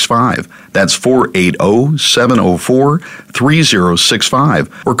 480-704-3065. That's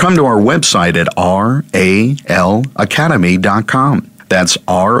 480-704-3065. Or come to our website at ralacademy.com. That's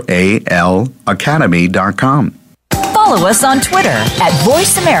ralacademy.com. Follow us on Twitter at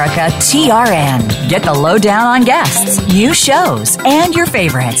VoiceAmericaTRN. Get the lowdown on guests, new shows, and your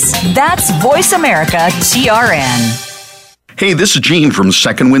favorites. That's VoiceAmericaTRN. Hey, this is Gene from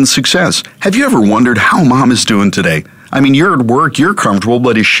Second Wind Success. Have you ever wondered how Mom is doing today? I mean, you're at work, you're comfortable,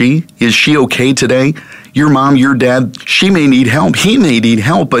 but is she? Is she okay today? Your mom, your dad, she may need help. He may need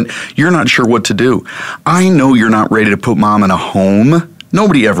help, but you're not sure what to do. I know you're not ready to put Mom in a home.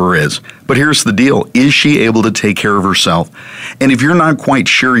 Nobody ever is. But here's the deal. Is she able to take care of herself? And if you're not quite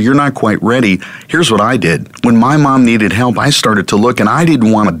sure, you're not quite ready, here's what I did. When my mom needed help, I started to look, and I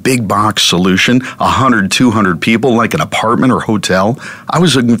didn't want a big box solution, 100, 200 people, like an apartment or hotel. I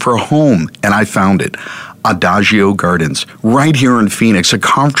was looking for a home, and I found it. Adagio Gardens, right here in Phoenix, a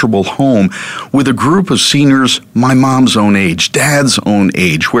comfortable home with a group of seniors my mom's own age, dad's own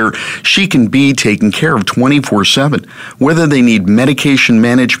age, where she can be taken care of 24/7. Whether they need medication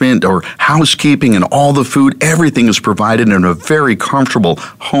management or housekeeping and all the food, everything is provided in a very comfortable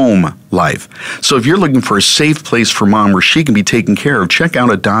home life. So if you're looking for a safe place for Mom where she can be taken care of, check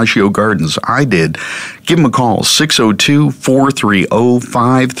out Adagio Gardens. I did. Give them a call,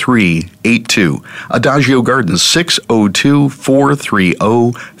 602-430-5382. Adagio Gardens,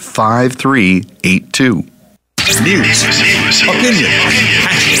 602-430-5382. News, opinion,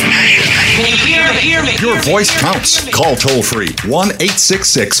 Hear me. your voice counts. Call toll-free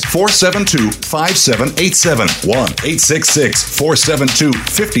 1-866-472-5787.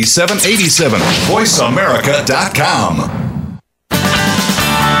 1-866-472-5787. VoiceAmerica.com.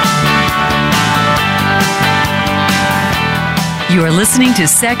 You are listening to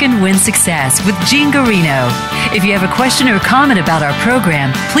Second Wind Success with Gene Guarino. If you have a question or comment about our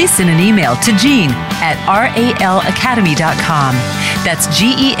program, please send an email to Gene at ralacademy.com. That's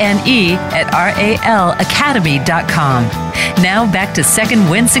GENE at ralacademy.com. Now back to Second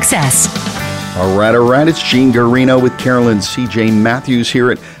Wind Success. All right. It's Gene Guarino with Carolyn C.J. Matthews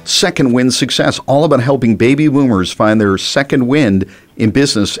here at Second Wind Success, all about helping baby boomers find their second wind in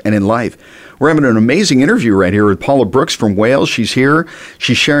business and in life. We're having an amazing interview right here with Paula Brooks from Wales. She's here.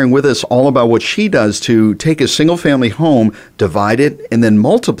 She's sharing with us all about what she does to take a single-family home, divide it, and then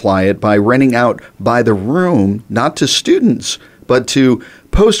multiply it by renting out by the room, not to students, but to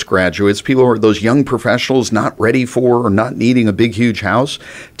postgraduates, people who are those young professionals not ready for or not needing a big, huge house,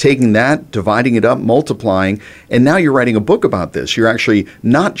 taking that, dividing it up, multiplying, and now you're writing a book about this. You're actually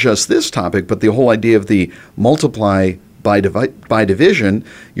not just this topic, but the whole idea of the multiply by division.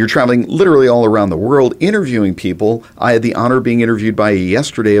 You're traveling literally all around the world, interviewing people. I had the honor of being interviewed by you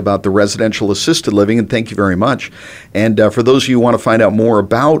yesterday about the residential assisted living, and thank you very much. And for those of you who want to find out more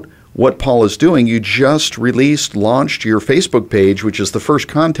about what Paul is doing, you just launched your Facebook page, which is the first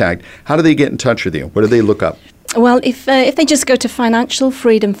contact. How do they get in touch with you? What do they look up? Well, if they just go to Financial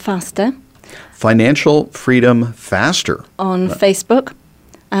Freedom Faster. Financial Freedom Faster. On Facebook.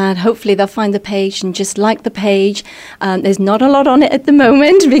 And hopefully they'll find the page and just like the page. There's not a lot on it at the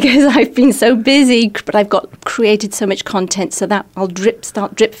moment because I've been so busy, but I've created so much content so that I'll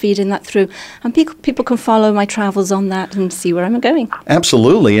start drip feeding that through. And people can follow my travels on that and see where I'm going.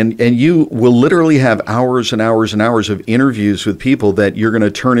 Absolutely. And you will literally have hours and hours and hours of interviews with people that you're going to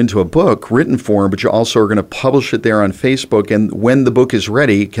turn into a book, written form, but you also are going to publish it there on Facebook. And when the book is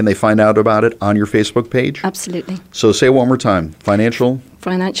ready, can they find out about it on your Facebook page? Absolutely. So say it one more time. Financial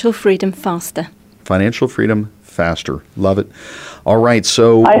Freedom Faster. Financial Freedom Faster. Love it. All right,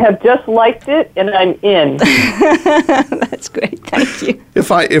 so I have just liked it, and I'm in. That's great. Thank you.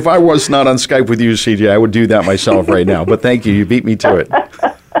 If I was not on Skype with you, CJ, I would do that myself right now. But thank you. You beat me to it.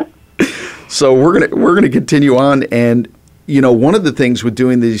 So we're gonna continue on, and one of the things with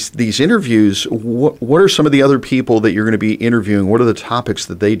doing these interviews, what are some of the other people that you're going to be interviewing? What are the topics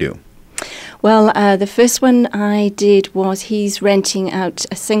that they do? Well, the first one I did was he's renting out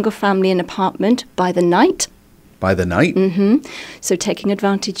a single family an apartment by the night. By the night? Mm-hmm. So taking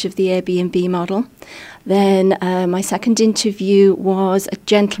advantage of the Airbnb model. Then my second interview was a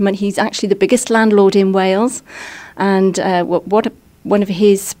gentleman. He's actually the biggest landlord in Wales. And one of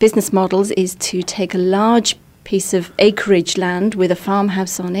his business models is to take a large piece of acreage land with a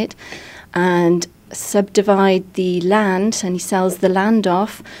farmhouse on it and subdivide the land, and he sells the land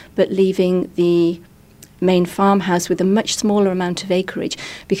off, but leaving the main farmhouse with a much smaller amount of acreage,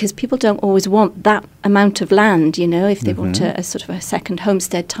 because people don't always want that amount of land, if they want a sort of a second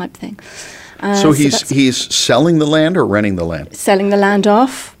homestead type thing. So he's selling the land or renting the land? Selling the land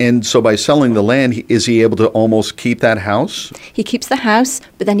off. And so by selling the land, is he able to almost keep that house? He keeps the house,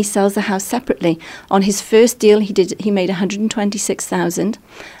 but then he sells the house separately. On his first deal, he made $126,000,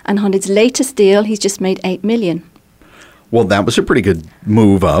 and on his latest deal, he's just made $8 million. Well, that was a pretty good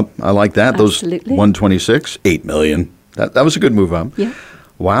move up. I like that. Absolutely. Those 126, $8 million. That was a good move up. Yeah.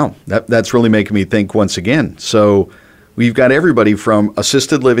 Wow. That's really making me think once again. So we've got everybody from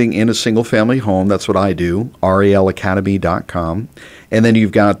assisted living in a single-family home. That's what I do, RALacademy.com. And then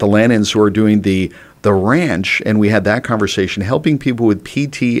you've got the Lannons who are doing the ranch, and we had that conversation, helping people with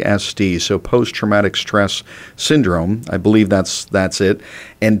PTSD, so post-traumatic stress syndrome. I believe that's it.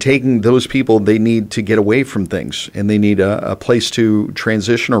 And taking those people, they need to get away from things, and they need a place to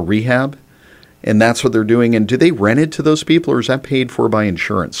transition or rehab. And that's what they're doing. And do they rent it to those people, or is that paid for by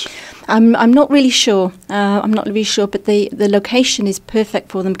insurance? I'm not really sure. But the location is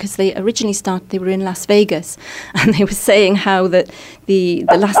perfect for them, because they originally they were in Las Vegas, and they were saying how that the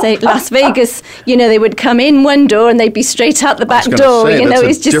Las Vegas, they would come in one door and they'd be straight out the back door.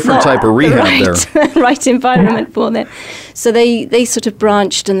 It's just different type of rehab right, there. Right environment for them. So they sort of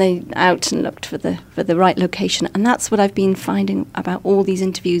branched and they out and looked for the right location, and that's what I've been finding about all these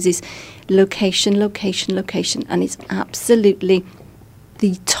interviews is location, location, location, and it's absolutely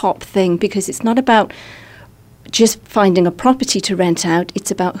the top thing, because it's not about just finding a property to rent out.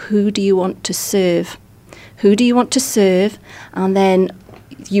 It's about who do you want to serve? Who do you want to serve? And then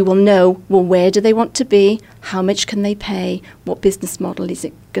you will know, well, where do they want to be? How much can they pay? What business model does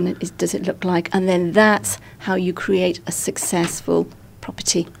it look like? And then that's how you create a successful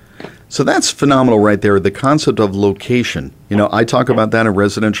property. So that's phenomenal right there, the concept of location. I talk about that in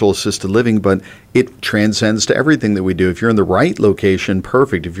residential assisted living, but it transcends to everything that we do. If you're in the right location,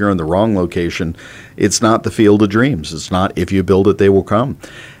 perfect. If you're in the wrong location, it's not the field of dreams. It's not if you build it, they will come.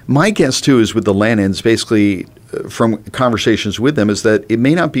 My guess, too, is with the Lannons, basically from conversations with them, is that it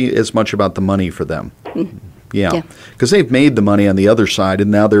may not be as much about the money for them. Yeah, because they've made the money on the other side,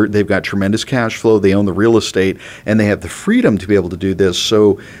 and now they've got tremendous cash flow. They own the real estate, and they have the freedom to be able to do this.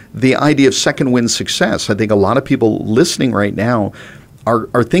 So the idea of second wind success, I think a lot of people listening right now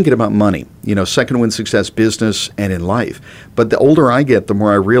are thinking about money, second wind success, business, and in life. But the older I get, the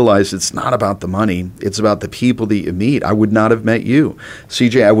more I realize it's not about the money. It's about the people that you meet. I would not have met you.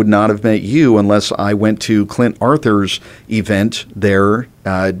 CJ, I would not have met you unless I went to Clint Arthur's event there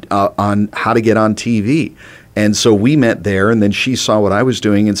on how to get on TV. And so we met there, and then she saw what I was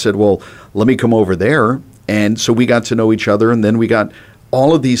doing and said, well, let me come over there. And so we got to know each other, and then we got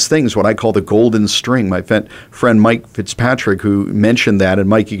all of these things, what I call the golden string. My friend Mike Fitzpatrick, who mentioned that, and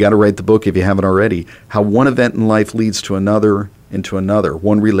Mike, you got to write the book if you haven't already, how one event in life leads to another, into another,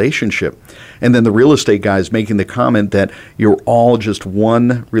 one relationship. And then the real estate guy is making the comment that you're all just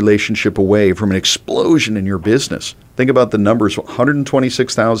one relationship away from an explosion in your business. Think about the numbers,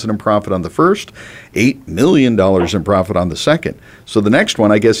 $126,000 in profit on the first, $8 million in profit on the second. So the next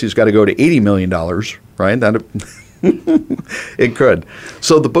one, I guess he's got to go to $80 million, right? That it could.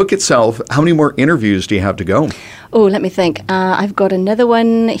 So the book itself, how many more interviews do you have to go? Oh, let me think. I've got another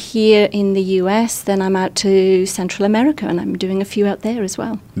one here in the U.S., then I'm out to Central America, and I'm doing a few out there as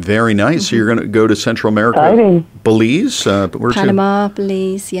well. Very nice. So you're going to go to Central America? Exciting. Belize? Panama,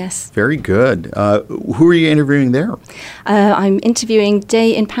 Belize, yes. Very good. Who are you interviewing there? I'm interviewing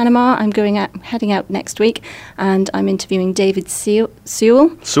in Panama. I'm heading out next week, and I'm interviewing David Sewell.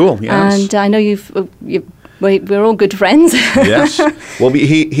 Sewell, yes. And I know we're all good friends. Yes. Well,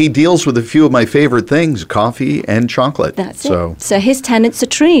 he deals with a few of my favorite things, coffee and chocolate. That's it. So his tenants are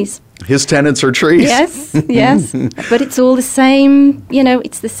trees. His tenants are trees. Yes, yes. But it's all the same,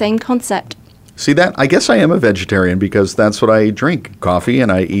 it's the same concept. See that? I guess I am a vegetarian because that's what I drink, coffee,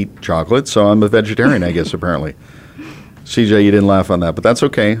 and I eat chocolate. So I'm a vegetarian, I guess, apparently. CJ, you didn't laugh on that, but that's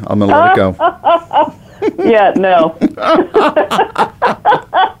okay. I'm going to let it go. Yeah, no.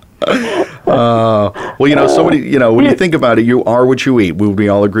 Well, somebody, when you think about it, you are what you eat. We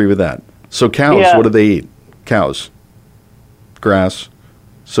all agree with that. So cows, What do they eat? Cows. Grass.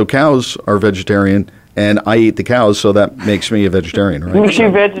 So cows are vegetarian, and I eat the cows, so that makes me a vegetarian, right? Makes you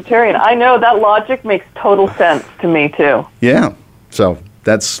vegetarian. I know, that logic makes total sense to me, too. Yeah. So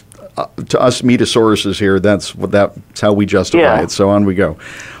that's, to us meatosauruses here, that's how we justify it. So on we go.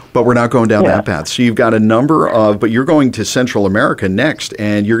 But we're not going down that path. So you've got a number but you're going to Central America next,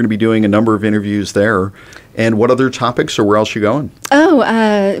 and you're going to be doing a number of interviews there. And what other topics, or where else are you going?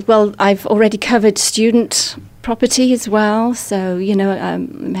 Well, I've already covered student property as well. So,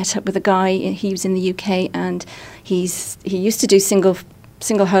 met up with a guy. He was in the UK, and he used to do single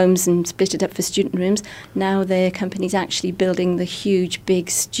homes and split it up for student rooms. Now their company's actually building the huge, big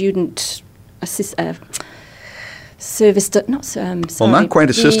student service. Not quite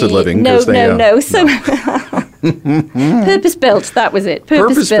assisted living. No. So purpose built. That was it.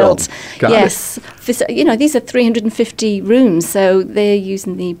 Purpose built. Yes. These are 350 rooms, so they're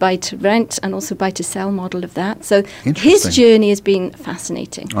using the buy to rent and also buy to sell model of that. So his journey has been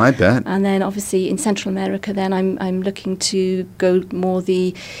fascinating. I bet. And then obviously in Central America, then I'm looking to go more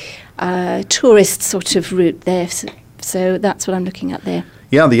the tourist sort of route there. So that's what I'm looking at there.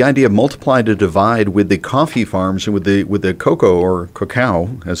 Yeah, the idea of multiply to divide with the coffee farms and with the cocoa or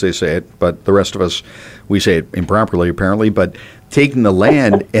cacao, as they say it, but the rest of us, we say it improperly apparently, but taking the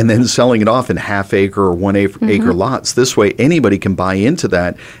land and then selling it off in half-acre or one-acre lots. This way, anybody can buy into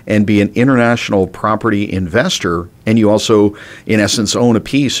that and be an international property investor, and you also, in essence, own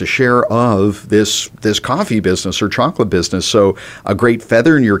a share of this coffee business or chocolate business. So a great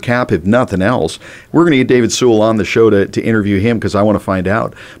feather in your cap, if nothing else. We're going to get David Sewell on the show to interview him because I want to find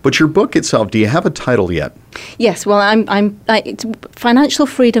out. But your book itself, do you have a title yet? Yes, well, it's Financial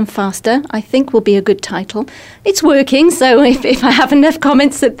Freedom Faster, I think will be a good title. It's working, so if I have enough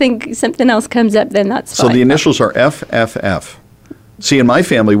comments that think something else comes up, then that's fine. So the initials are FFF. See, in my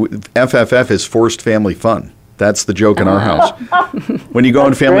family, FFF is forced family fun. That's the joke in our house. When you go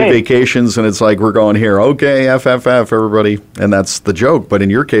on family vacations and it's like, we're going here, okay, FFF, everybody, and that's the joke. But in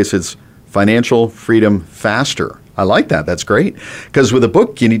your case, it's Financial Freedom Faster. I like that. That's great. Because with a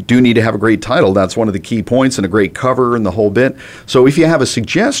book, you do need to have a great title. That's one of the key points, and a great cover and the whole bit. So if you have a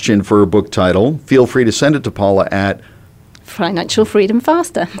suggestion for a book title, feel free to send it to Paula at Financial Freedom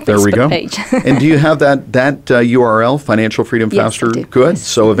Faster. There we go. Page. And do you have that URL, Financial Freedom Faster? Yes, I do. Good. Yes.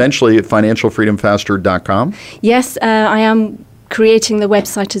 So eventually at financialfreedomfaster.com. Yes, I am creating the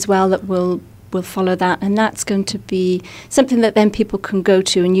website as well that will follow that, and that's going to be something that then people can go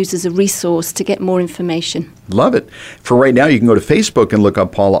to and use as a resource to get more information. Love it. For right now, you can go to Facebook and look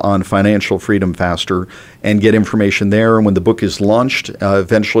up Paula on Financial Freedom Faster and get information there. And when the book is launched,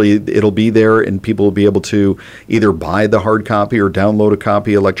 eventually it'll be there and people will be able to either buy the hard copy or download a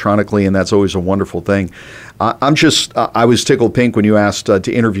copy electronically, and that's always a wonderful thing. I was tickled pink when you asked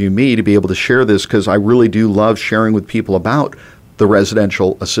to interview me to be able to share this, because I really do love sharing with people about the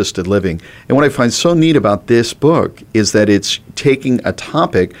residential assisted living. And what I find so neat about this book is that it's taking a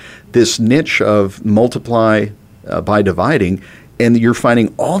topic, this niche of multiply by dividing, and you're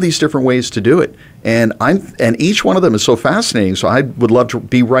finding all these different ways to do it. And each one of them is so fascinating. So I would love to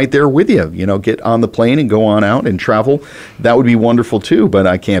be right there with you. Get on the plane and go on out and travel. That would be wonderful too, but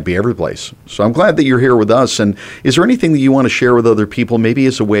I can't be every place. So I'm glad that you're here with us. And is there anything that you want to share with other people, maybe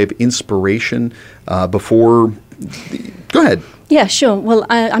as a way of inspiration before? Go ahead. Yeah, sure. Well,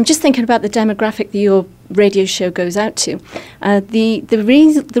 I'm just thinking about the demographic that your radio show goes out to.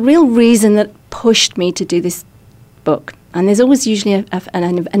 The real reason that pushed me to do this book, and there's always usually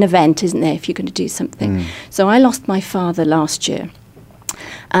an event, isn't there, if you're going to do something. So I lost my father last year.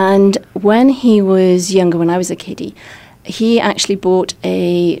 And when he was younger, when I was a kiddie, he actually bought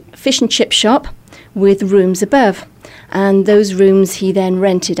a fish and chip shop with rooms above. And those rooms he then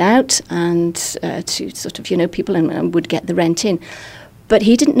rented out and to sort of, people and would get the rent in. But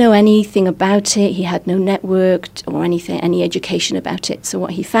he didn't know anything about it. He had no network or anything, any education about it. So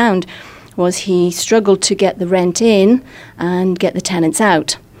what he found was he struggled to get the rent in and get the tenants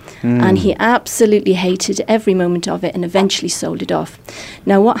out. And he absolutely hated every moment of it and eventually sold it off.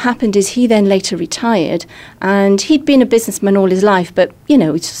 Now, what happened is he then later retired, and he'd been a businessman all his life, but, he's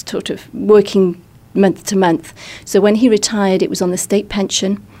just sort of working month to month. So when he retired, it was on the state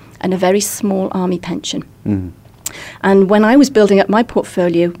pension and a very small army pension. And when I was building up my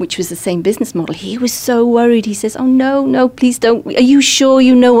portfolio, which was the same business model, he was so worried. He says, oh, no, please don't. Are you sure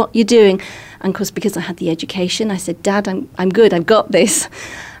you know what you're doing? And of course, because I had the education, I said, Dad, I'm good. I've got this.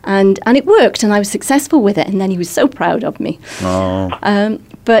 And it worked, and I was successful with it. And then he was so proud of me.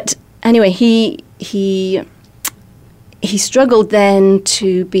 But anyway, he struggled then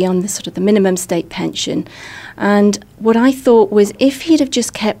to be on the sort of the minimum state pension. And what I thought was, if he'd have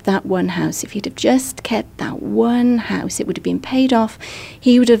just kept that one house, it would have been paid off.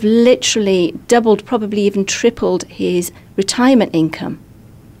 He would have literally doubled, probably even tripled his retirement income.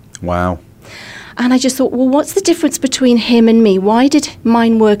 Wow. And I just thought, well, what's the difference between him and me? Why did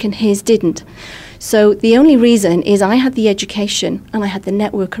mine work and his didn't? So the only reason is I had the education and I had the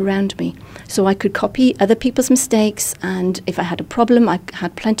network around me. So I could copy other people's mistakes, and if I had a problem, I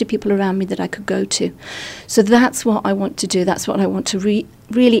had plenty of people around me that I could go to. So that's what I want to do. That's what I want to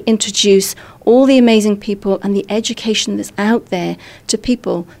really introduce all the amazing people and the education that's out there to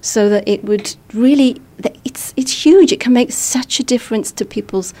people, so that it would really, it's huge. It can make such a difference to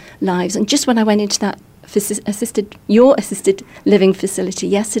people's lives. And just when I went into that assisted living facility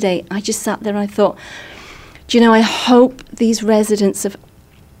yesterday, I just sat there and I thought, do you know, I hope these residents have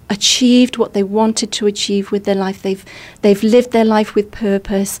achieved what they wanted to achieve with their life. They've lived their life with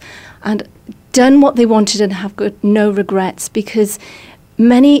purpose and done what they wanted and have got no regrets, because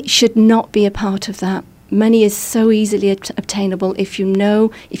money should not be a part of that. Money is so easily obtainable if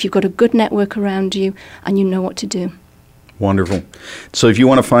you've got a good network around you and you know what to do. Wonderful. So if you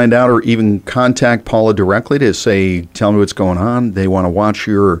want to find out or even contact Paula directly to say, tell me what's going on, they want to watch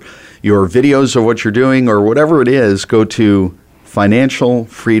your videos of what you're doing or whatever it is, go to Financial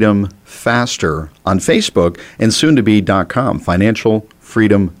Freedom Faster on Facebook and soon to be.com, Financial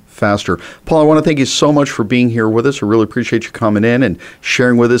Freedom Faster. Paul, I want to thank you so much for being here with us. I really appreciate you coming in and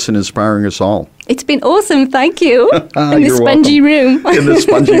sharing with us and inspiring us all. It's been awesome. Thank you. In the spongy room. In the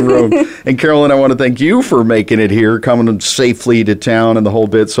spongy room. And Carolyn, I want to thank you for making it here, coming safely to town and the whole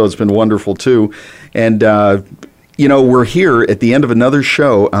bit. So it's been wonderful, too. And, we're here at the end of another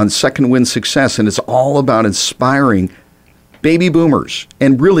show on Second Wind Success, and it's all about inspiring baby boomers,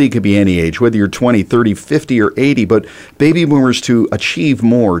 and really it could be any age, whether you're 20, 30, 50, or 80, but baby boomers to achieve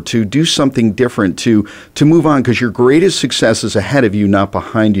more, to do something different, to move on, because your greatest success is ahead of you, not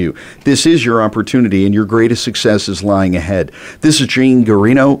behind you. This is your opportunity, and your greatest success is lying ahead. This is Gene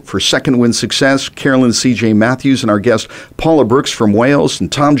Guarino for Second Wind Success, Carolyn C.J. Matthews, and our guest Paula Brooks from Wales,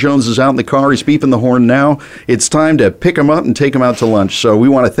 and Tom Jones is out in the car. He's beeping the horn now. It's time to pick him up and take him out to lunch. So we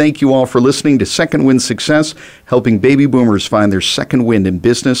want to thank you all for listening to Second Wind Success, helping baby boomers find their second wind in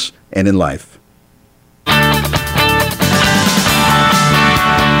business and in life.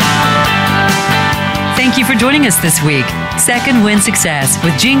 Thank you for joining us this week. Second Wind Success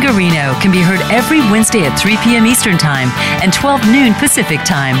with Gene Guarino can be heard every Wednesday at 3 p.m. Eastern Time and 12 noon Pacific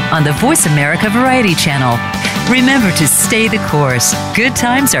Time on the Voice America Variety Channel. Remember to stay the course. Good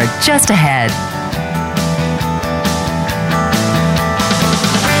times are just ahead.